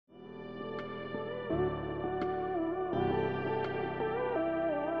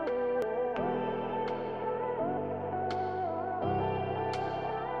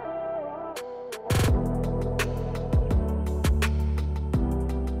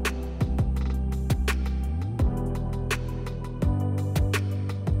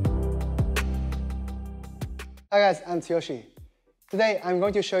Hi guys, I'm Tyoshi. Today I'm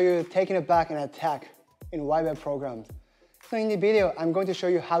going to show you taking the back and attack in white programs. So in the video, I'm going to show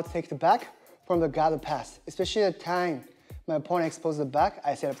you how to take the back from the guard pass, especially the time my opponent exposes the back.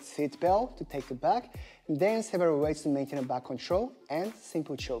 I set up the seatbelt to take the back, and then several ways to maintain the back control and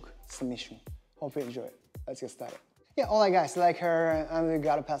simple choke submission. Hope you enjoy it. Let's get started. Yeah, alright guys, like I'm the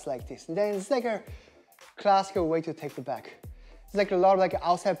guard pass like this. And then it's like a classical way to take the back. It's like a lot of like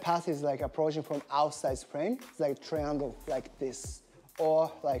outside passes, like approaching from outside frame. It's like triangle like this, or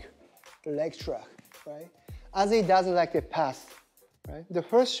like leg track, right? As he doesn't like the pass, right? The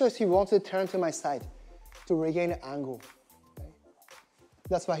first choice, he wants to turn to my side to regain the angle, right?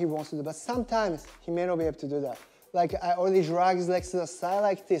 That's what he wants to do, but sometimes he may not be able to do that. Like I already drag his legs to the side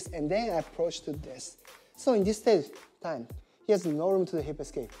like this, and then I approach to this. So in this time, he has no room to the hip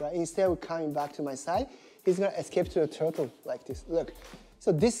escape, right? Instead of coming back to my side, he's gonna escape to the turtle like this. Look,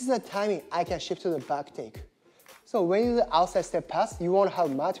 so this is the timing I can shift to the back take. So when you do the outside step pass, you want to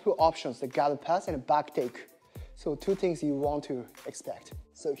have multiple options, the guard pass and the back take. So two things you want to expect.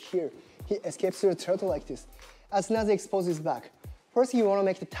 So here, he escapes to the turtle like this. As soon as he exposes his back, first you want to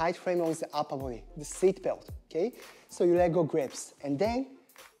make the tight frame on his upper body, the seat belt, okay? So you let go grips, and then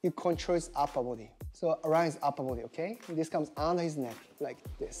you control his upper body. So around his upper body, okay? And this comes under his neck, like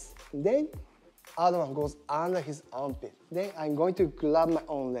this. And then other one goes under his armpit. Then I'm going to grab my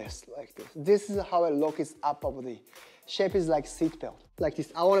own legs like this. This is how I lock his upper body. Shape is like seat belt, like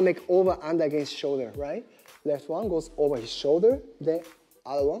this. I want to make over under against shoulder, right? Left one goes over his shoulder, then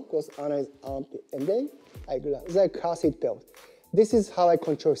other one goes under his armpit, and then I grab. It's like car seat belt. This is how I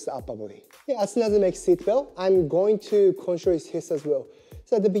control his upper body. Yeah, as soon as I make seat belt, I'm going to control his hips as well.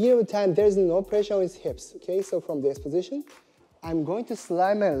 So at the beginning of the time, there's no pressure on his hips, okay? So from this position, I'm going to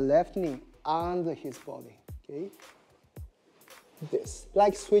slide my left knee under his body, okay? This,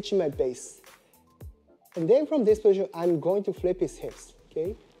 like switching my base. And then from this position, I'm going to flip his hips,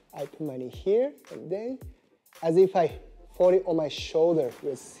 okay? I put my knee here, and then as if I fold it on my shoulder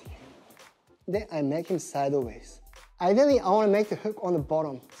with him. Then I make him sideways. Ideally, I want to make the hook on the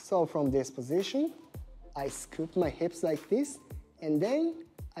bottom. So from this position, I scoop my hips like this, and then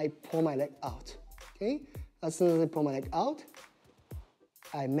I pull my leg out, okay? As soon as I pull my leg out,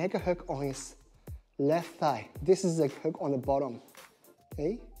 I make a hook on his left thigh. This is a hook on the bottom,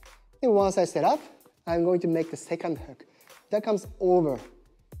 okay? Then once I set up, I'm going to make the second hook. That comes over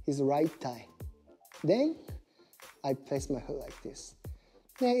his right thigh. Then I place my hook like this.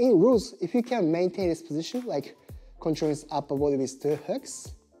 Then in rules, if you can maintain this position, like controlling his upper body with 2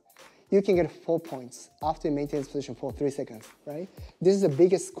 hooks, you can get 4 points after you maintain this position for 3 seconds, right? This is the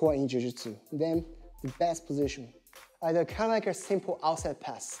biggest score in Jiu-Jitsu. Then the best position. Either kind of like a simple outside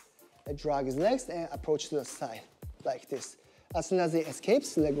pass. I drag his legs and approach to the side, like this. As soon as he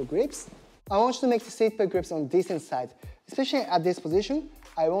escapes, leg grips. I want you to make the seatbelt grips on this side. Especially at this position,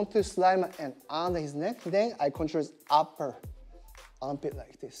 I want to slide my hand under his neck, then I control his upper armpit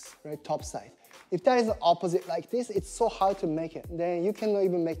like this, right, top side. If that is the opposite like this, it's so hard to make it. Then you cannot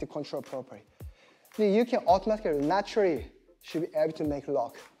even make the control properly. Then you can automatically, naturally, should be able to make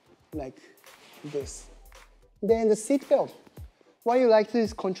lock, like this. Then the seat belt. What you like to do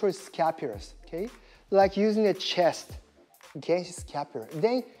is control his scapulars, okay? Like using the chest against his scapular.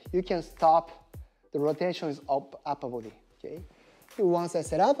 Then you can stop the rotation of his upper body, okay? Once I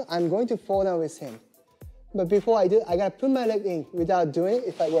set up, I'm going to fall down with him. But before I do, I gotta put my leg in without doing it.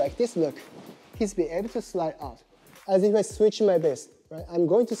 If I go like this, look, he's be able to slide out. As if I switch my base, right? I'm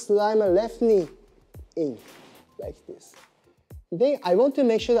going to slide my left knee in, like this. Then I want to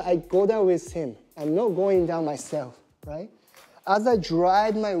make sure that I go down with him. I'm not going down myself, right? As I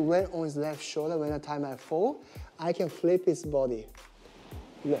drive my weight on his left shoulder when I time I fall, I can flip his body.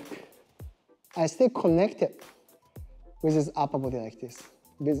 Look, I stay connected with his upper body like this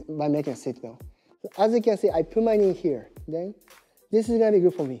by making a seatbelt. So as you can see, I put my knee here. Then this is gonna be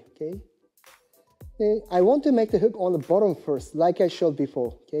good for me, okay? Then I want to make the hook on the bottom first, like I showed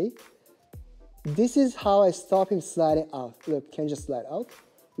before, okay? This is how I stop him sliding out. Look, can just slide out.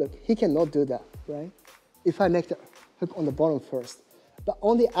 Look, he cannot do that, right? If I make the hook on the bottom first. But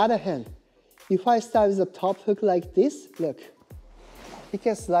on the other hand, if I start with the top hook like this, look, he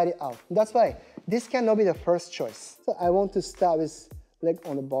can slide it out. That's why this cannot be the first choice. So I want to start with leg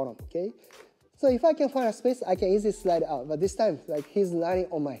on the bottom, okay? So if I can find a space, I can easily slide it out. But this time, like he's landing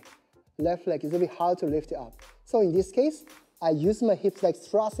on my left leg, it's a bit hard to lift it up. So in this case, I use my hips, like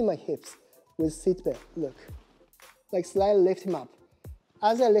thrusting my hips with seatbelt, look. Like slightly lift him up.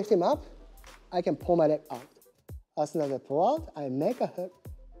 As I lift him up, I can pull my leg out. As soon as I pull out, I make a hook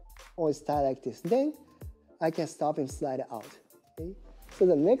on his thigh like this. Then I can stop him slide out. Okay? So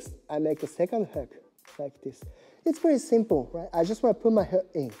the next, I make the second hook like this. It's pretty simple, right? I just want to put my head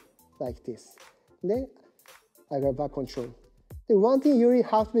in like this. Then I got back control. The one thing you really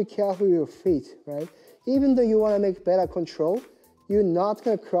have to be careful with your feet, right? Even though you want to make better control, you're not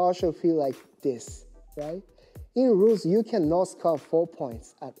going to cross your feet like this, right? In rules, you cannot score 4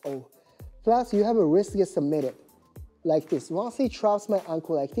 points at all. Plus, you have a risk to get submitted like this. Once he traps my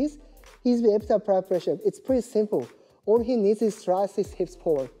ankle like this, he's able to apply pressure. It's pretty simple. All he needs is thrust his hips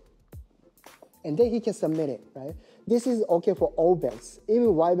forward. And then he can submit it, right? This is okay for all belts.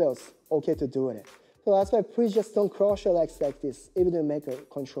 Even white belts, okay to do it. So that's why please just don't cross your legs like this, even to make a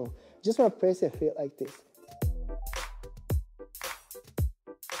control. Just want to press your feet like this.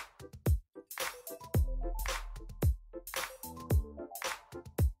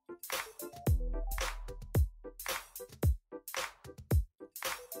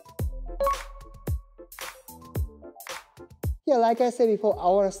 Yeah, like I said before, I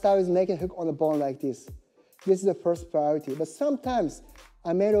want to start with making a hook on the bone like this. This is the first priority. But sometimes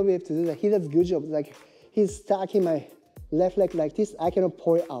I may not be able to do that. He does a good job. Like he's stacking my left leg like this. I cannot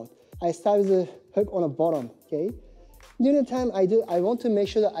pull it out. I start with the hook on the bottom, okay? During the time I want to make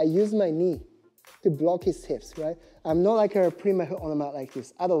sure that I use my knee to block his hips, right? I'm not like putting my hook on the mat like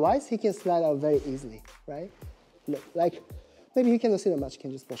this. Otherwise, he can slide out very easily, right? Look, like, maybe you cannot see that much. You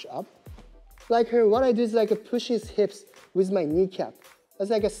can just push up. Like what I do is like push his hips with my kneecap.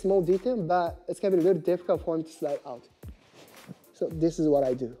 That's like a small detail, but it's gonna be a little difficult for him to slide out. So this is what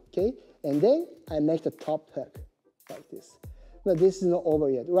I do, okay? And then I make the top hook like this. But this is not over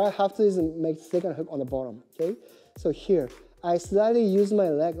yet. What I have to do is make the second hook on the bottom, okay? So here, I slightly use my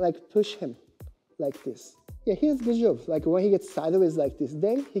leg, like push him like this. Yeah, he does a good job. Like when he gets sideways like this,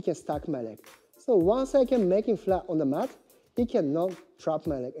 then he can stack my leg. So once I can make him flat on the mat, he cannot trap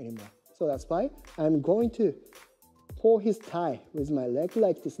my leg anymore. So that's why I'm going to pull his thigh with my leg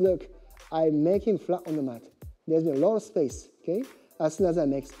like this. Look, I make him flat on the mat. There's a lot of space, okay? As soon as I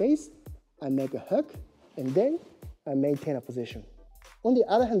make space, I make a hook, and then I maintain a position. On the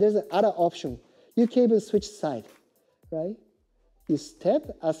other hand, there's another option. You can even switch side, right? You step,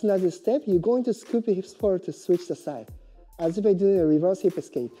 as soon as you step, you're going to scoop your hips forward to switch the side, as if you're doing a reverse hip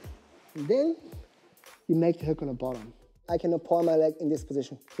escape. And then you make the hook on the bottom. I cannot pull my leg in this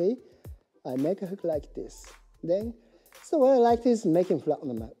position, okay? I make a hook like this. Then, so what I like to is make him flat on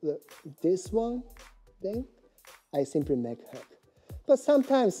the mat. Look, this one, then I simply make a hook. But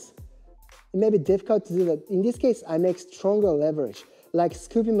sometimes it may be difficult to do that. In this case, I make stronger leverage, like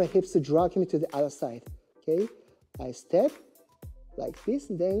scooping my hips to drag him to the other side, okay? I step like this,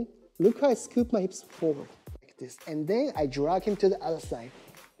 then look how I scoop my hips forward, like this. And then I drag him to the other side.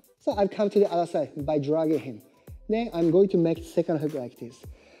 So I've come to the other side by dragging him. Then I'm going to make the second hook like this.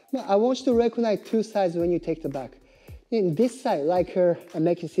 Now, I want you to recognize two sides when you take the back. In this side, like I'm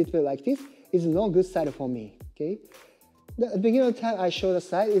making seatbelt like this, is not a good side for me, okay? At the beginning of the time I show the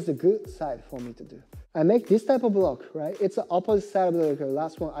side is a good side for me to do. I make this type of block, right? It's the opposite side of the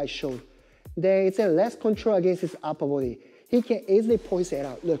last one I showed. Then it's a less control against his upper body. He can easily pull his head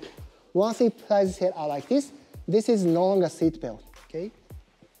out. Look, once he pulls his head out like this is no longer seatbelt, okay?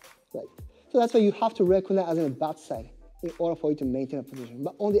 Like, so that's why you have to recognize as a bad side in order for you to maintain a position.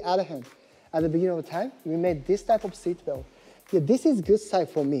 But on the other hand, at the beginning of the time, we made this type of seatbelt. Yeah, this is good side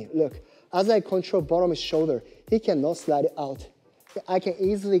for me. Look, as I control bottom of his shoulder, he cannot slide it out. I can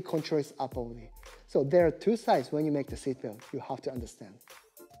easily control his upper body. So there are two sides when you make the seatbelt. You have to understand.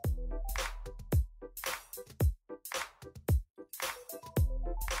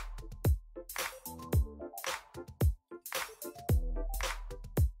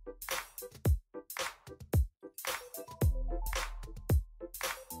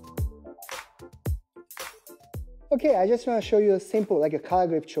 Okay, I just want to show you a simple, like a collar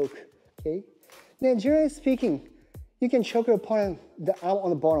grip choke, okay? Then generally speaking, you can choke your opponent, the arm on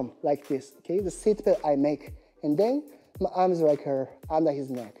the bottom, like this, okay? The seatbelt I make, and then my arms are like under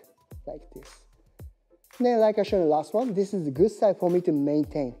his neck, like this. Then like I showed in the last one, this is the good side for me to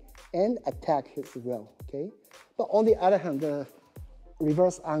maintain and attack as well, okay? But on the other hand, the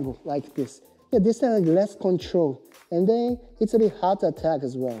reverse angle, like this. Yeah, this time like less control, and then it's a bit hard to attack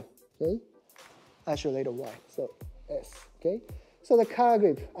as well, okay? I'll show later why. So S, okay? So the collar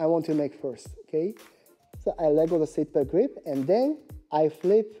grip I want to make first, okay? So I let go the seatbelt grip, and then I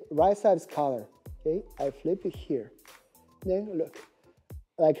flip right side's collar, okay? I flip it here. Then look,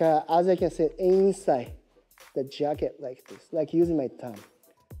 like as I can see, inside the jacket like this, like using my thumb.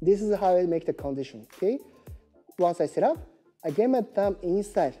 This is how I make the condition, okay? Once I set up, I get my thumb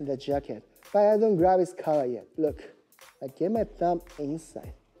inside the jacket, but I don't grab his collar yet. Look, I get my thumb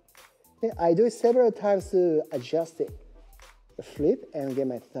inside. Then I do it several times to adjust it, the flip, and get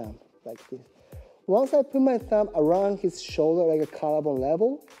my thumb like this. Once I put my thumb around his shoulder like a collarbone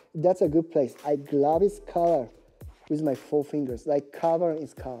level, that's a good place. I grab his collar with my 4 fingers, like covering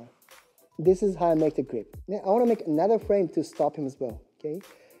his collar. This is how I make the grip. Then I want to make another frame to stop him as well, okay?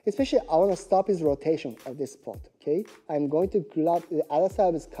 Especially I want to stop his rotation at this spot, okay? I'm going to grab the other side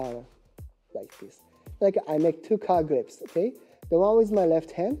of his collar like this. Like I make 2 collar grips, okay? The one with my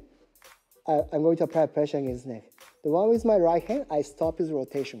left hand, I'm going to apply pressure against his neck. The one with my right hand, I stop his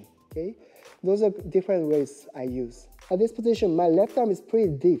rotation, okay? Those are different ways I use. At this position, my left arm is pretty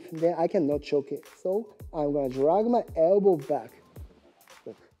deep, then I cannot choke it. So I'm gonna drag my elbow back.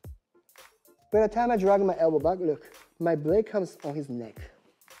 Look. By the time I drag my elbow back, look, my blade comes on his neck.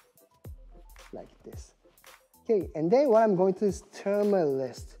 Like this. Okay, and then what I'm going to do is turn my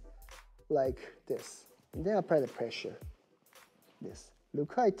wrist like this. And then apply the pressure. This.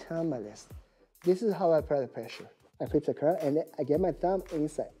 Look how I turn my wrist. This is how I apply the pressure. I flip the curl and then I get my thumb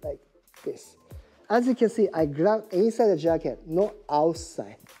inside like this. As you can see, I grab inside the jacket, not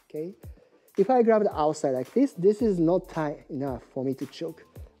outside, okay? If I grab the outside like this is not tight enough for me to choke.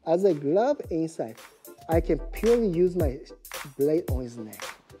 As I grab inside, I can purely use my blade on his neck,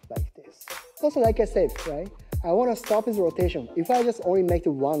 like this. Also, like I said, right? I want to stop his rotation. If I just only make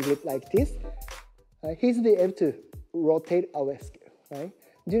the one grip like this, he's be able to rotate away, right?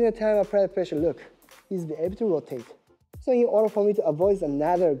 During the time I apply the pressure, look, he's be able to rotate. So in order for me to avoid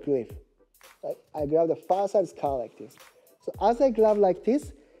another grip, like I grab the far side of his collar like this. So as I grab like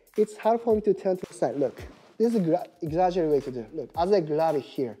this, it's hard for me to turn to the side. Look, this is an exaggerated way to do it. Look, as I grab it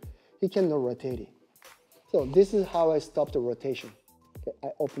here, he cannot rotate it. So this is how I stop the rotation. Okay, I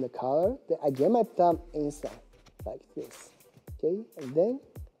open the collar, then I get my thumb inside, like this. Okay, and then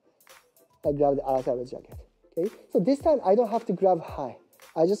I grab the other side of the jacket. Okay, so this time I don't have to grab high.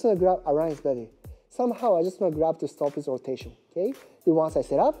 I just want to grab around his belly. Somehow I just want to grab to stop his rotation. Okay, then once I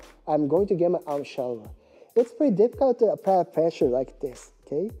set up, I'm going to get my arm shallower. It's pretty difficult to apply pressure like this.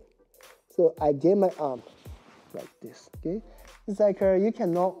 Okay, so I get my arm like this. Okay, it's like you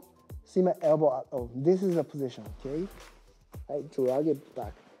cannot see my elbow at all. This is the position. Okay, I drag it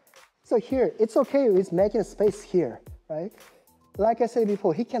back. So here, it's okay with making a space here, right? Like I said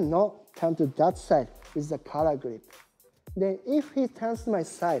before, he cannot turn to that side with the collar grip. Then if he turns to my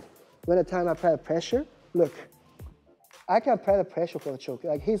side, when the time I apply the pressure, look, I can apply the pressure for the choke.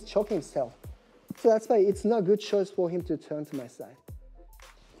 Like he's choking himself. So that's why it's not a good choice for him to turn to my side.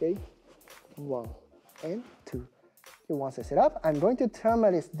 Okay, 1 and 2. Okay, once I set up, I'm going to turn my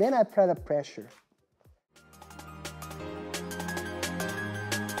wrist, then I apply the pressure.